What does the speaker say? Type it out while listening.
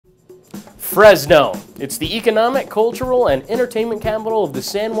Fresno. It's the economic, cultural, and entertainment capital of the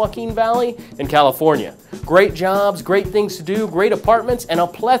San Joaquin Valley in California. Great jobs, great things to do, great apartments, and a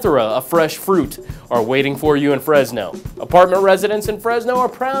plethora of fresh fruit are waiting for you in Fresno. Apartment residents in Fresno are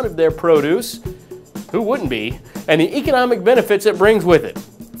proud of their produce. Who wouldn't be? And the economic benefits it brings with it.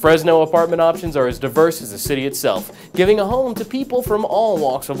 Fresno apartment options are as diverse as the city itself, giving a home to people from all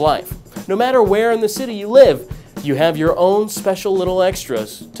walks of life. No matter where in the city you live, you have your own special little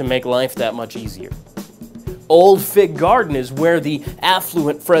extras to make life that much easier. Old Fig Garden is where the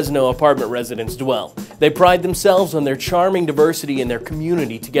affluent Fresno apartment residents dwell. They pride themselves on their charming diversity and their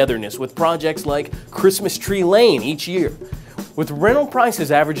community togetherness with projects like Christmas Tree Lane each year. With rental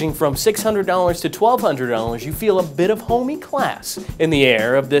prices averaging from $600 to $1,200, you feel a bit of homey class in the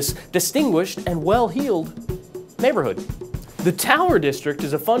air of this distinguished and well-heeled neighborhood. The Tower District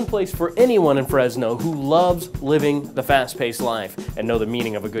is a fun place for anyone in Fresno who loves living the fast-paced life and know the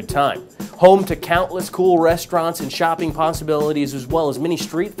meaning of a good time. Home to countless cool restaurants and shopping possibilities, as well as many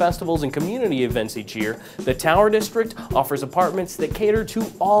street festivals and community events each year, the Tower District offers apartments that cater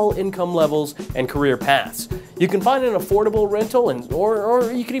to all income levels and career paths. You can find an affordable rental,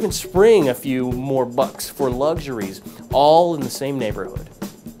 or you could even spring a few more bucks for luxuries, all in the same neighborhood.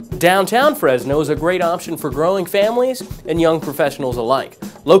 Downtown Fresno is a great option for growing families and young professionals alike.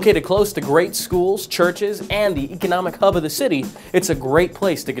 Located close to great schools, churches, and the economic hub of the city, it's a great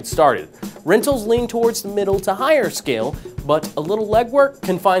place to get started. Rentals lean towards the middle to higher scale, but a little legwork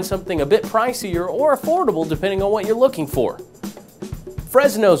can find something a bit pricier or affordable depending on what you're looking for.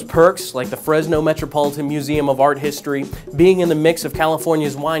 Fresno's perks, like the Fresno Metropolitan Museum of Art History, being in the mix of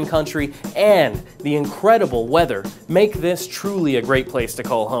California's wine country, and the incredible weather, make this truly a great place to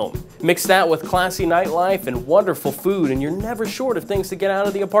call home. Mix that with classy nightlife and wonderful food, and you're never short of things to get out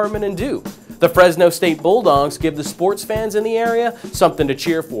of the apartment and do. The Fresno State Bulldogs give the sports fans in the area something to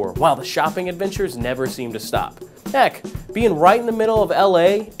cheer for, while the shopping adventures never seem to stop. Heck, being right in the middle of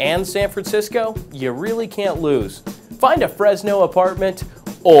LA and San Francisco, you really can't lose. Find a Fresno apartment,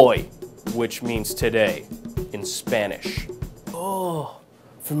 hoy, which means today in Spanish. Oh,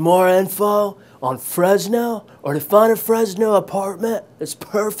 for more info on Fresno or to find a Fresno apartment that's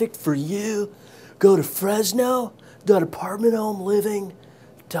perfect for you, go to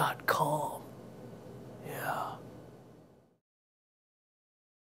fresno.apartmenthomeliving.com.